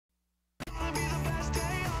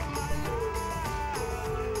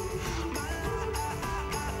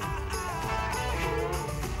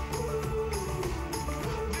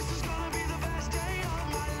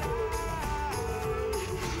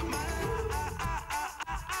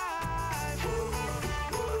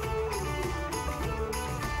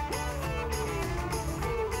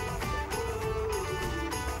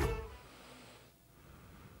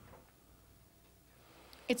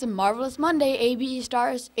It's a marvelous Monday, ABE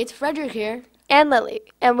stars. It's Frederick here. And Lily,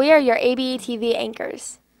 and we are your ABE TV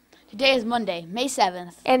anchors. Today is Monday, May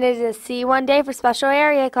 7th. And it is C1 day for special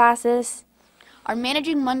area classes. Our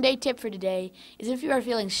Managing Monday tip for today is if you are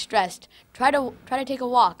feeling stressed, try to take a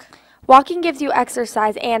walk. Walking gives you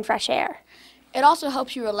exercise and fresh air. It also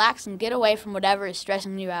helps you relax and get away from whatever is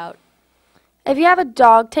stressing you out. If you have a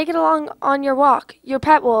dog, take it along on your walk. Your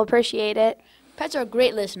pet will appreciate it. Pets are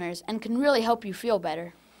great listeners and can really help you feel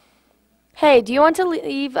better. Hey, do you want to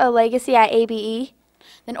leave a legacy at ABE?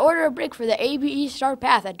 Then order a brick for the ABE Star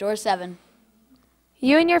Path at door 7.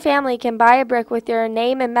 You and your family can buy a brick with your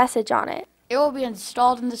name and message on it. It will be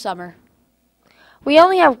installed in the summer. We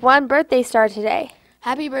only have one birthday star today.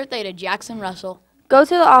 Happy birthday to Jackson Russell. Go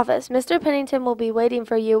to the office. Mr. Pennington will be waiting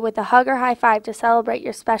for you with a hug or high five to celebrate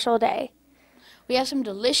your special day. We have some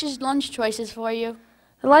delicious lunch choices for you.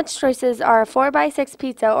 The lunch choices are a 4x6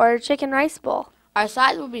 pizza or a chicken rice bowl. Our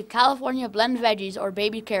sides will be California blend veggies or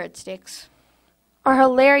baby carrot sticks. Our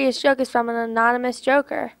hilarious joke is from an anonymous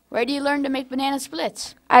joker. Where do you learn to make banana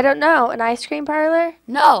splits? I don't know. An ice cream parlor?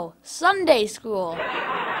 No, Sunday school.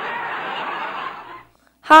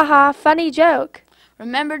 Haha, funny joke.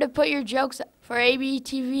 Remember to put your jokes for ABE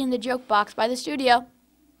TV in the joke box by the studio.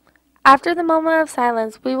 After the moment of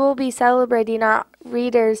silence, we will be celebrating our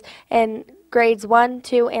readers in grades 1,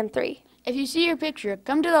 2, and 3. If you see your picture,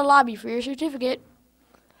 come to the lobby for your certificate.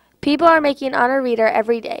 People are making honor reader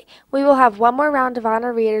every day. We will have one more round of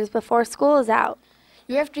honor readers before school is out.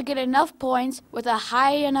 You have to get enough points with a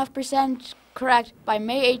high enough percent correct by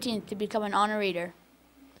May 18th to become an honor reader.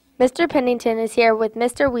 Mr. Pennington is here with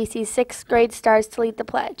Mr. Weesey's 6th grade stars to lead the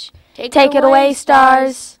pledge. Take it away,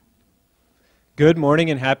 stars. Good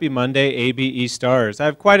morning and happy Monday, ABE Stars. I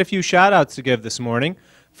have quite a few shout-outs to give this morning.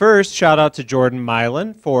 First, shout out to Jordan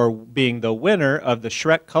Milan for being the winner of the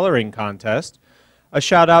Shrek Coloring Contest. A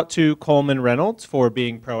shout out to Coleman Reynolds for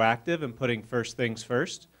being proactive and putting first things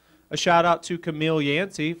first. A shout out to Camille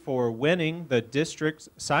Yancey for winning the district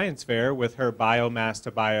science fair with her biomass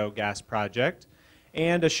to biogas project.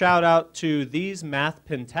 And a shout out to these math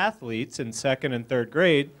pentathletes in 2nd and 3rd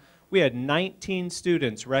grade. We had 19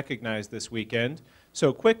 students recognized this weekend.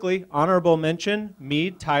 So quickly, honorable mention,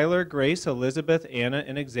 Mead, Tyler, Grace, Elizabeth, Anna,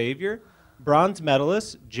 and Xavier. Bronze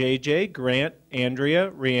medalists, JJ, Grant, Andrea,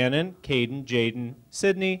 Rhiannon, Caden, Jaden,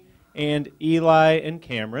 Sydney, and Eli and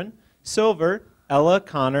Cameron. Silver, Ella,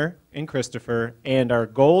 Connor, and Christopher. And our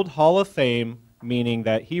gold Hall of Fame, meaning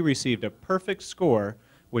that he received a perfect score,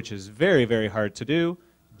 which is very, very hard to do,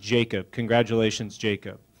 Jacob. Congratulations,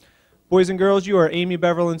 Jacob. Boys and girls, you are Amy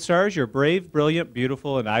Beverland Stars. You're brave, brilliant,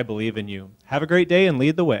 beautiful, and I believe in you. Have a great day and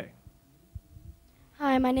lead the way.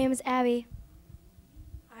 Hi, my name is Abby.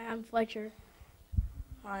 Hi, I'm Fletcher.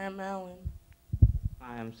 Hi, I'm Alan.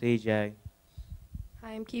 Hi, I'm CJ.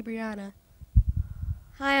 Hi, I'm Kibriana.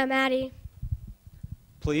 Hi, I'm Addie.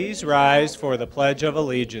 Please rise for the Pledge of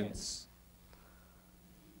Allegiance.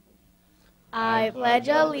 I pledge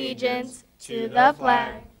allegiance to the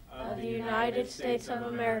flag of the United States of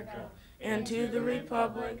America and to the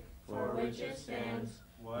republic for which it stands,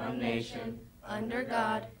 one nation, under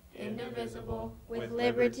God, indivisible, with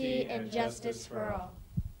liberty and justice for all.